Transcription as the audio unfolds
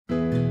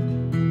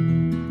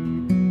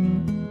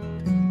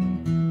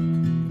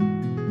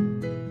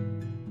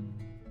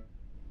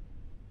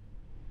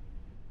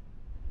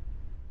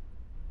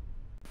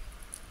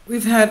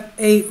We've had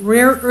a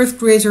rare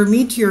Earthgrazer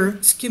meteor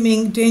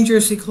skimming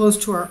dangerously close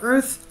to our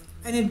Earth,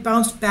 and it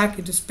bounced back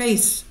into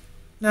space.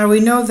 Now we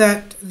know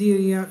that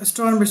the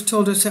astronomers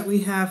told us that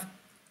we have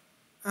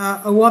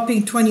a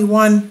whopping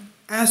 21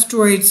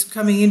 asteroids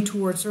coming in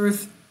towards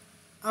Earth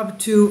up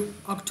to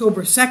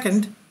October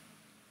 2nd.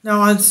 Now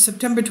on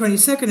September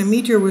 22nd, a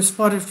meteor was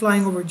spotted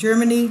flying over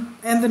Germany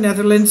and the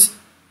Netherlands,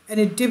 and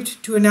it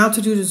dipped to an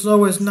altitude as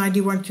low as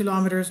 91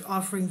 kilometers,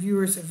 offering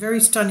viewers a very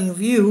stunning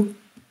view.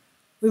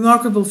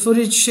 Remarkable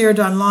footage shared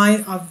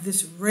online of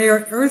this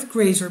rare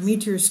Earthgrazer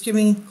meteor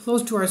skimming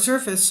close to our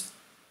surface,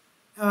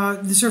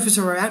 the surface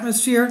of our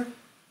atmosphere,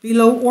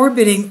 below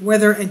orbiting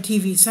weather and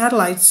TV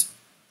satellites,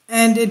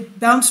 and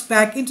it bounced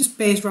back into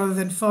space rather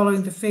than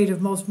following the fate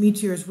of most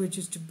meteors, which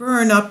is to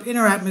burn up in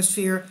our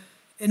atmosphere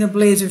in a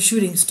blaze of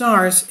shooting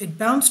stars. It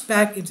bounced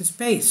back into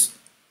space.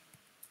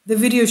 The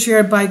video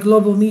shared by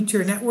Global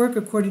Meteor Network,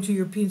 according to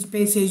European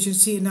Space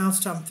Agency,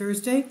 announced on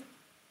Thursday.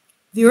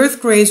 The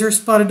Earthgrazer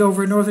spotted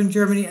over northern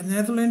Germany and the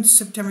Netherlands,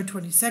 September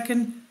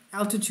 22nd,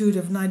 altitude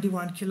of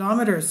 91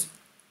 kilometers.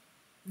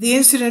 The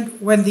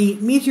incident when the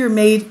meteor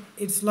made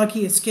its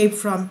lucky escape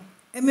from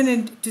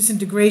imminent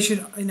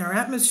disintegration in our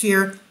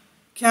atmosphere,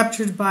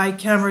 captured by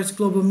cameras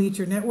Global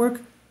Meteor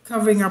Network,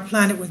 covering our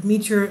planet with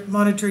meteor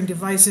monitoring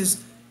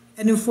devices,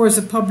 and informs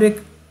the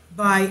public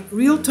by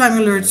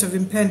real-time alerts of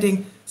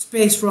impending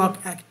space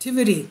rock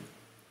activity.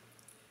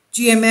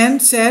 GMN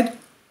said,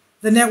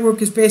 "The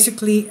network is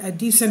basically a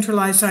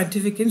decentralized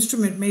scientific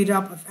instrument made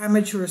up of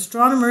amateur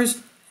astronomers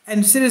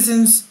and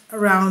citizens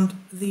around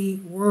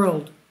the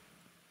world."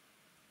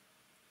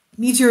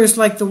 Meteors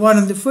like the one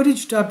in the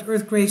footage, dubbed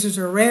Earthgrazers,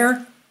 are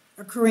rare,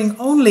 occurring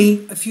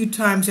only a few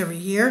times every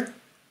year.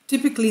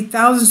 Typically,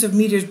 thousands of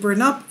meteors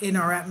burn up in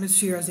our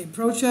atmosphere as they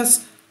approach us,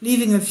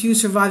 leaving a few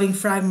surviving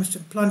fragments to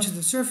plunge to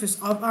the surface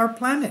of our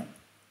planet.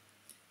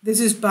 This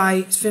is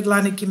by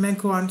Svetlana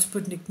Kimenko on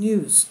Sputnik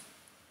News.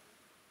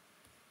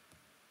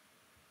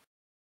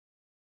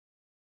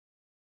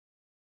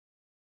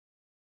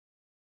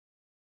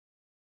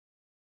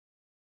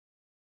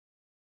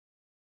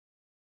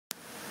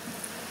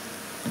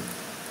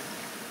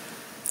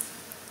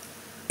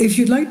 If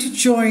you'd like to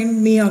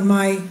join me on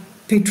my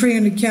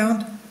Patreon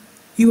account,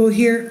 you will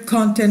hear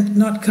content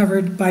not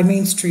covered by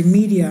mainstream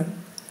media.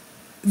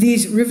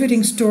 These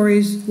riveting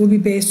stories will be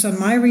based on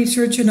my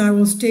research, and I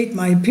will state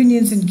my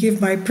opinions and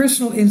give my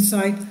personal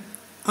insight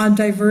on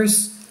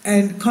diverse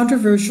and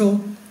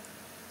controversial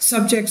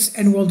subjects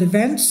and world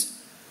events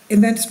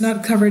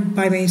not covered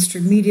by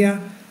mainstream media,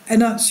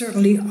 and not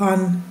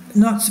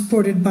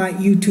supported by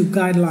YouTube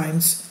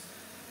guidelines.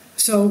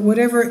 So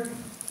whatever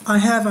I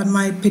have on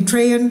my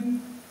Patreon,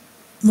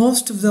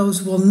 most of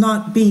those will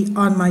not be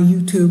on my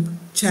YouTube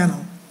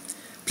channel.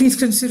 Please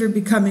consider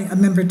becoming a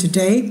member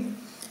today.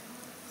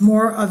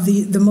 More of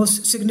the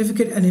most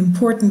significant and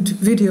important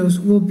videos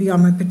will be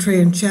on my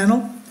Patreon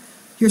channel.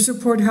 Your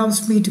support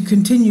helps me to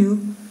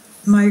continue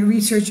my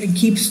research and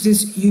keeps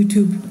this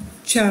YouTube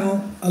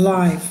channel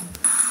alive.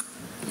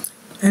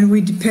 And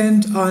we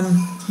depend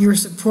on your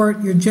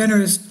support, your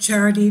generous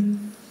charity,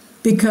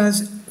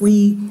 because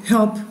we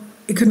help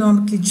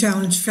economically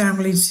challenged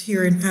families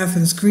here in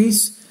Athens,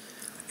 Greece,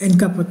 in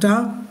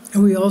Kapota,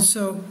 and we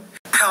also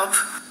help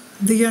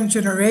the young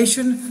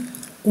generation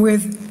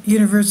with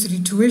university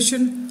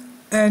tuition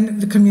and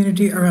the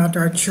community around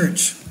our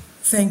church.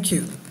 Thank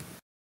you.